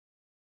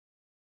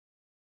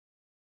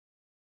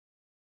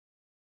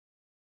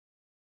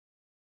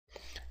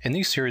In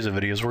these series of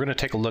videos, we're going to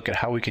take a look at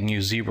how we can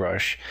use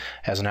ZBrush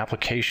as an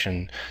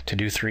application to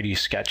do 3D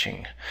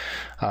sketching.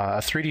 A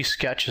 3D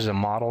sketch is a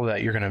model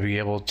that you're going to be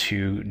able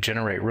to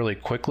generate really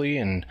quickly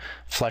and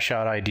flesh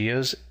out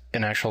ideas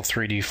in actual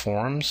 3D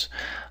forms,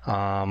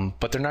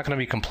 but they're not going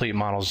to be complete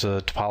models.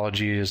 The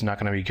topology is not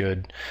going to be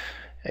good.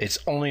 It's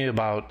only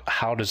about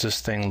how does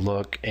this thing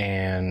look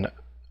and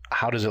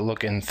how does it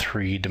look in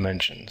 3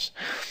 dimensions.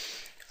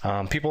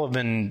 People have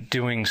been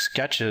doing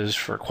sketches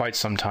for quite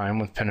some time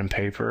with pen and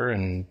paper,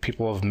 and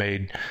people have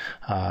made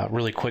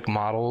really quick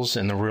models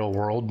in the real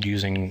world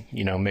using,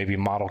 maybe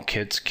model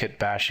kits, kit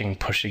bashing,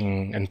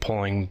 pushing and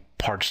pulling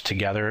parts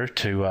together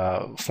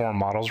to form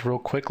models real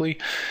quickly.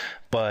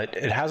 But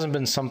it hasn't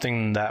been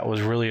something that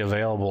was really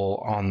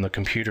available on the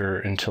computer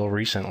until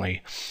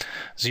recently.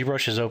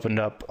 ZBrush has opened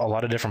up a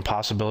lot of different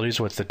possibilities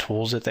with the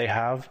tools that they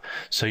have,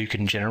 so you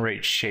can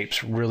generate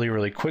shapes really,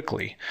 really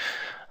quickly.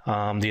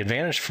 The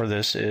advantage for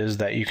this is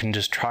that you can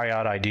just try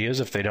out ideas.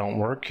 If they don't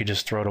work, you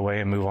just throw it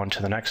away and move on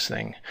to the next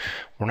thing.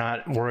 We're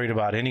not worried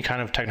about any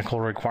kind of technical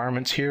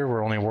requirements here.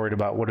 We're only worried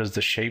about what does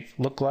the shape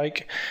look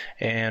like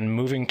and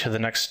moving to the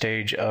next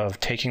stage of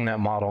taking that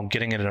model,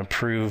 getting it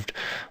approved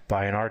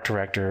by an art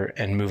director,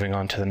 and moving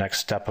on to the next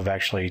step of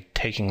actually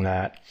taking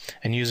that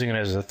and using it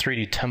as a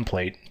 3D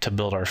template to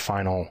build our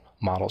final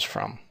models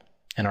from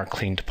in our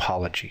clean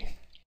topology.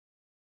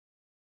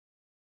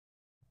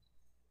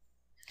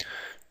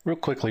 Real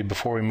quickly,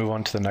 before we move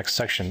on to the next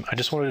section, I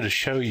just wanted to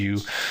show you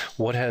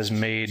what has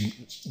made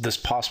this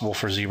possible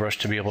for ZBrush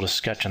to be able to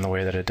sketch in the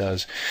way that it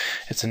does.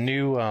 It's a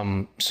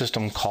new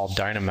system called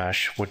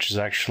Dynamesh, which is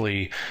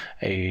actually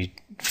a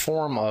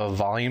form of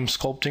volume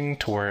sculpting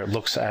to where it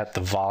looks at the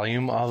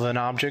volume of an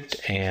object,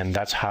 and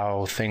that's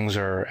how things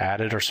are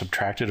added or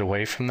subtracted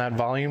away from that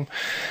volume.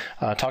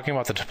 Talking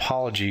about the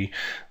topology,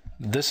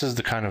 this is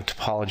the kind of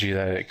topology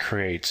that it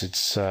creates.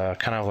 It's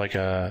kind of like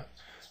a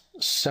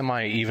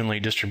semi-evenly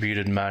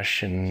distributed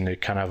mesh, and it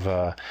kind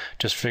of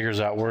just figures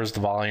out where's the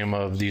volume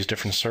of these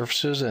different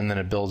surfaces, and then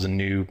it builds a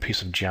new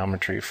piece of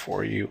geometry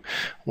for you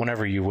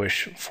whenever you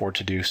wish for it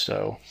to do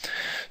so.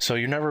 So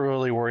you're never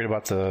really worried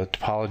about the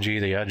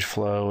topology, the edge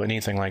flow,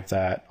 anything like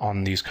that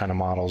on these kind of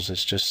models.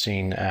 It's just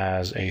seen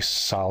as a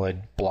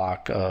solid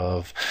block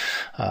of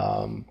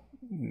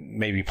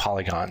maybe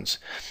polygons.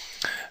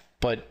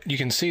 But you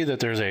can see that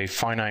there's a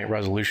finite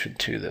resolution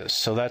to this,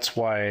 so that's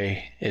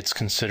why it's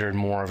considered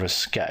more of a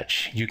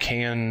sketch. You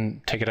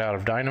can take it out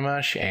of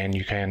Dynamesh and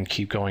you can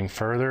keep going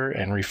further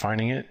and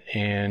refining it,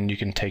 and you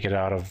can take it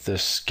out of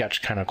this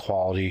sketch kind of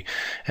quality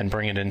and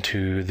bring it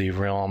into the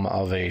realm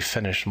of a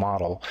finished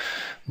model.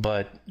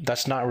 But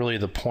that's not really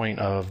the point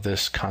of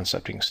this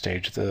concepting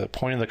stage. The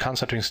point of the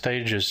concepting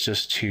stage is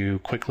just to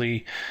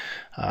quickly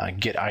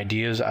get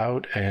ideas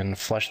out and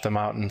flesh them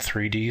out in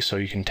 3D so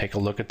you can take a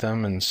look at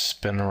them and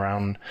spin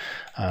around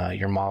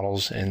your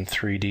models in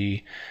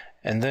 3D.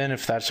 And then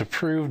if that's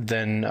approved,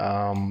 then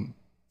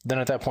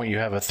at that point you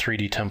have a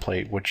 3D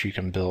template which you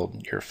can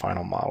build your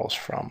final models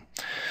from.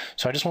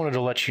 So I just wanted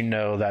to let you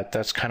know that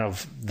that's kind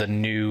of the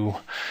new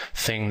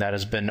thing that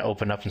has been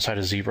opened up inside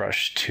of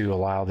ZBrush to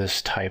allow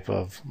this type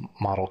of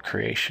model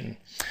creation.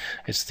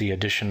 It's the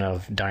addition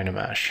of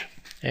Dynamesh,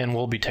 and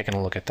we'll be taking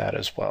a look at that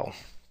as well.